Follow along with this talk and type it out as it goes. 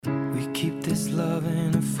Keep this love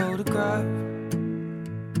in a photograph.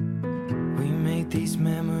 We made these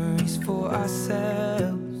memories for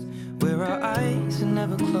ourselves, where our eyes are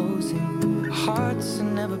never closing, hearts are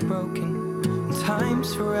never broken, and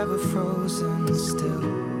time's forever frozen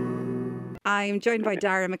still. I'm joined by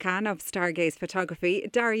Daragh McCann of Stargaze Photography.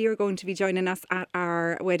 Daragh, you're going to be joining us at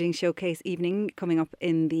our wedding showcase evening coming up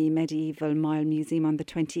in the Medieval Mile Museum on the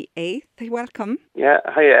 28th. Welcome. Yeah,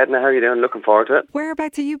 hi Edna, how are you doing? Looking forward to it.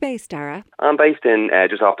 Whereabouts are you based, Daragh? I'm based in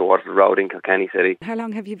just off the Waterford Road in Kilkenny City. How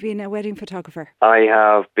long have you been a wedding photographer? I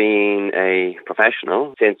have been a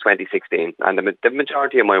professional since 2016, and the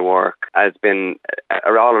majority of my work has been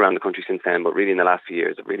all around the country since then, but really in the last few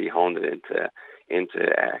years I've really honed it into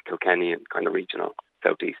Kilkenny and kind of regional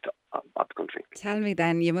southeast of the country. Tell me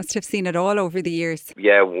then, you must have seen it all over the years.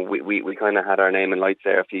 Yeah, we kind of had our name in lights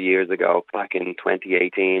there a few years ago, back in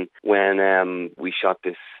 2018, when we shot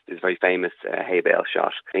this very famous hay bale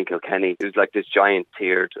shot in Kilkenny. It was like this giant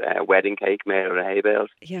tiered wedding cake made out of hay bales.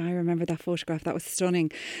 Yeah, I remember that photograph. That was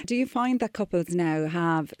stunning. Do you find that couples now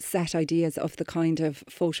have set ideas of the kind of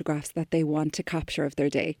photographs that they want to capture of their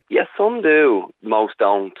day? Yes, some do. Most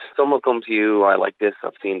don't. Some will come to you, I like this,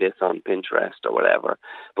 I've seen this on Pinterest or whatever.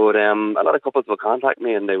 But a lot of couples will contact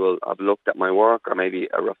me and they will have looked at my work or maybe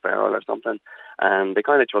a referral or something, and they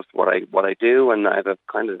kind of trust what I do, and I have a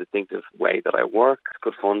kind of distinctive way that I work. It's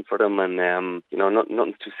good fun for them, and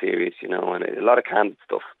nothing's too serious, and a lot of candid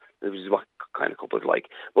stuff, which is what kind of couples like.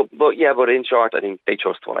 But in short, I think they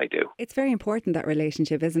trust what I do. It's very important, that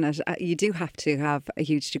relationship, isn't it? You do have to have a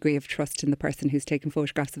huge degree of trust in the person who's taking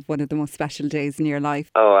photographs of one of the most special days in your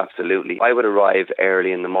life. Oh, absolutely. I would arrive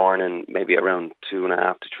early in the morning, maybe around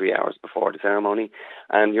 2.5 to 3 hours before the ceremony,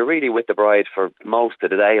 and you're really with the bride for most of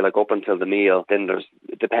the day, like up until the meal. Then there's,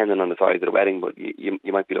 depending on the size of the wedding, but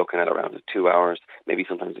you might be looking at around 2 hours, maybe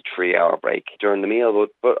sometimes a 3-hour break during the meal.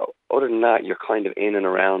 But other than that, you're kind of in and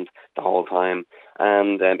around the whole time.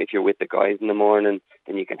 And if you're with the guys in the morning,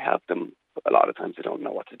 then you can help them. A lot of times they don't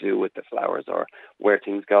know what to do with the flowers or where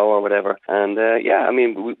things go or whatever. And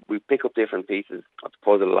we pick up different pieces of the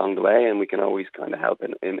puzzle along the way, and we can always kind of help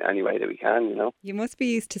in any way that we can, You must be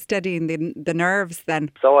used to studying the nerves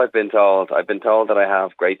then. So I've been told. I've been told that I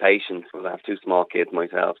have great patience, because I have 2 small kids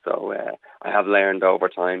myself. So I have learned over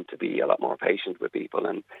time to be a lot more patient with people.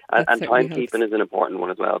 And timekeeping is an important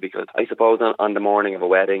one as well, because I suppose on the morning of a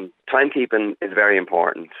wedding, timekeeping is very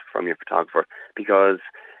important from your photographer, because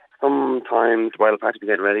sometimes while practically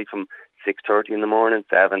getting ready from 6:30 in the morning,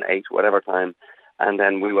 7, 8, whatever time, and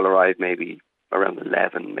then we will arrive maybe around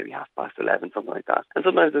 11, maybe 11:30, something like that. And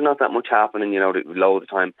sometimes there's not that much happening, loads of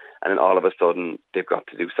time, and then all of a sudden they've got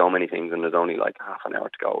to do so many things and there's only like half an hour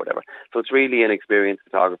to go or whatever. So it's really an experienced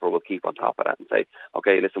photographer will keep on top of that and say,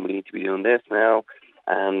 okay, listen, we need to be doing this now.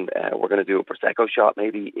 And we're going to do a Prosecco shot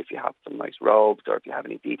maybe, if you have some nice robes or if you have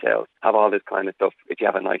any details. Have all this kind of stuff. If you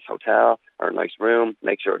have a nice hotel or a nice room,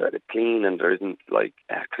 make sure that it's clean and there isn't like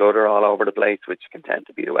clutter all over the place, which can tend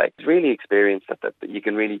to be the way. It's really experienced that you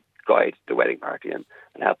can really guide the wedding party and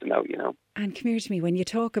help them out, And come here to me, when you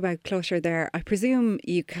talk about clutter there, I presume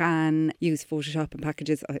you can use Photoshop and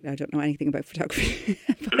packages. I don't know anything about photography,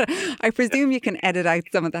 but I presume you can edit out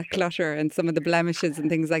some of that clutter and some of the blemishes and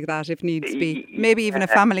things like that if needs be. Maybe even a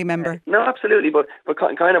family member. No, absolutely. But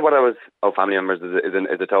kind of what I was... family members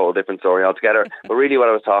is a total different story altogether. But really what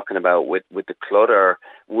I was talking about with the clutter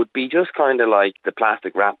would be just kind of like the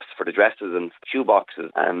plastic wraps for the dresses and shoe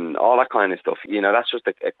boxes and all that kind of stuff. That's just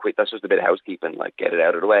that's just a bit of housekeeping. Like, get it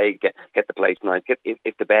out of the way, get the place nice. Get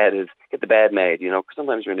the bed made. Because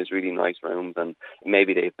sometimes you're in these really nice rooms and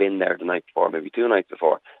maybe they've been there the night before, maybe 2 nights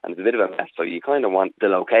before, and it's a bit of a mess. So you kind of want the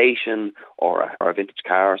location or a vintage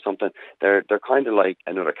car or something. They're kind of like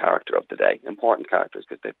another character of the day, important characters,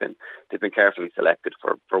 because they've been carefully selected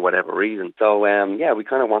for whatever reason. So we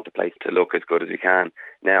kind of want the place to look as good as we can.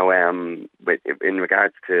 Now, in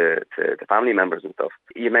regards to the family members and stuff,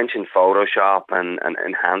 you mentioned Photoshop and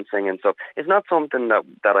enhancing and stuff. It's not something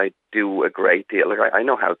that I do a great deal. Like, I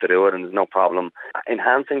know how to do it, and there's no problem.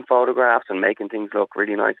 Enhancing photographs and making things look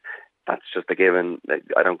really nice, that's just a given.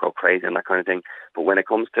 I don't go crazy on that kind of thing. But when it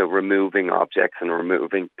comes to removing objects and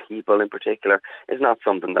removing people in particular, it's not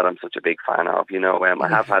something that I'm such a big fan of. I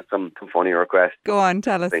have had some funny requests. Go on,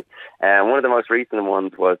 tell us. One of the most recent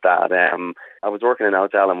ones was that I was working in a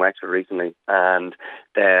hotel in Wexford recently, and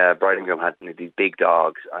the bride and groom had these big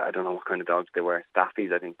dogs. I don't know what kind of dogs they were,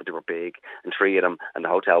 staffies I think, but they were big, and 3 of them, and the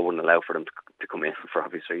hotel wouldn't allow for them to come in for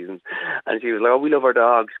obvious reasons. And she was like, oh, we love our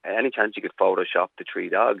dogs. Any chance you could Photoshop the 3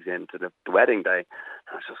 dogs into the wedding day?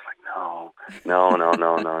 And I was just like, no.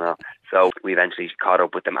 So we eventually caught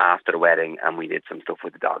up with them after the wedding, and we did some stuff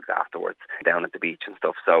with the dogs afterwards down at the beach and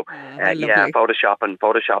stuff. So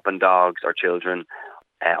photoshopping dogs or children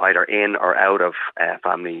either in or out of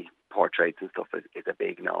family portraits and stuff is a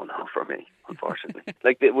big no-no for me, unfortunately.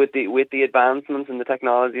 With the advancements in the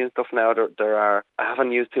technology and stuff now, there are, I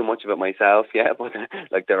haven't used too much of it myself yet, but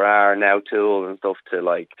like there are now tools and stuff to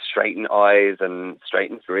like straighten eyes and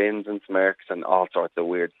straighten grins and smirks and all sorts of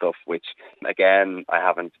weird stuff, which again I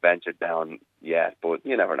haven't ventured down yet, but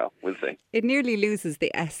you never know. We'll see. It nearly loses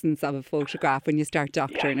the essence of a photograph when you start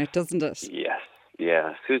doctoring it, doesn't it? Yes.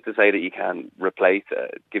 Yeah, who's to say that you can replace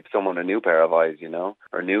give someone a new pair of eyes,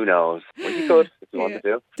 or a new nose? Well, you could if you want to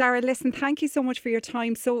do. Daragh, listen, thank you so much for your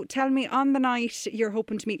time. So tell me, on the night, you're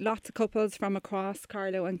hoping to meet lots of couples from across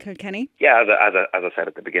Carlow and Kilkenny? Yeah, as I said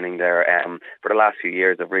at the beginning there, for the last few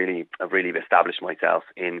years, I've really established myself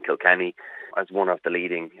in Kilkenny as one of the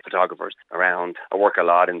leading photographers around. I work a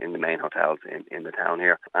lot in the main hotels in the town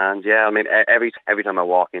here. And yeah, I mean, every time I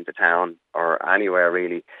walk into town or anywhere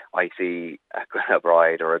really, I see a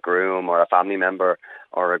bride or a groom or a family member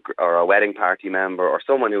or a wedding party member or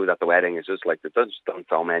someone who was at the wedding. It's just like, there's just done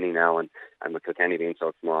so many now, and with Kilkenny being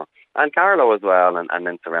so small. And Carlow as well, and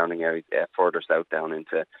then surrounding areas further south down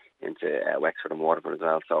into Wexford and Waterford as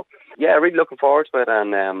well. So yeah, really looking forward to it.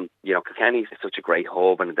 And Kilkenny is such a great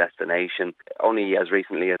hub and a destination. Only as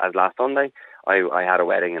recently as last Sunday, I had a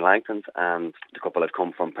wedding in Langton's, and the couple had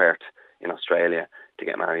come from Perth in Australia to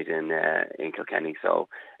get married in Kilkenny. So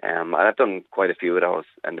I've done quite a few of those.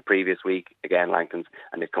 And the previous week, again, Langton's,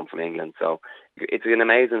 and they've come from England. So it's an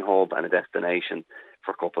amazing hub and a destination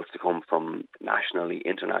for couples to come from nationally,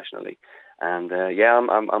 internationally. And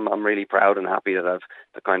I'm really proud and happy that I've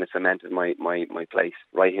kind of cemented my place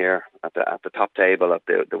right here at the top table of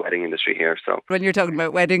the wedding industry here. So when you're talking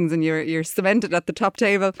about weddings and you're cemented at the top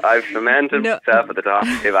table, I've cemented myself at the top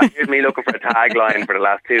table. Here's me looking for a tagline for the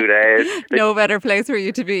last 2 days. No better place for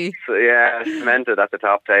you to be. So, yeah, cemented at the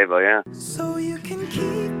top table. Yeah. So you can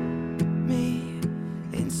keep me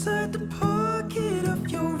inside the pocket of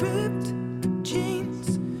your rib.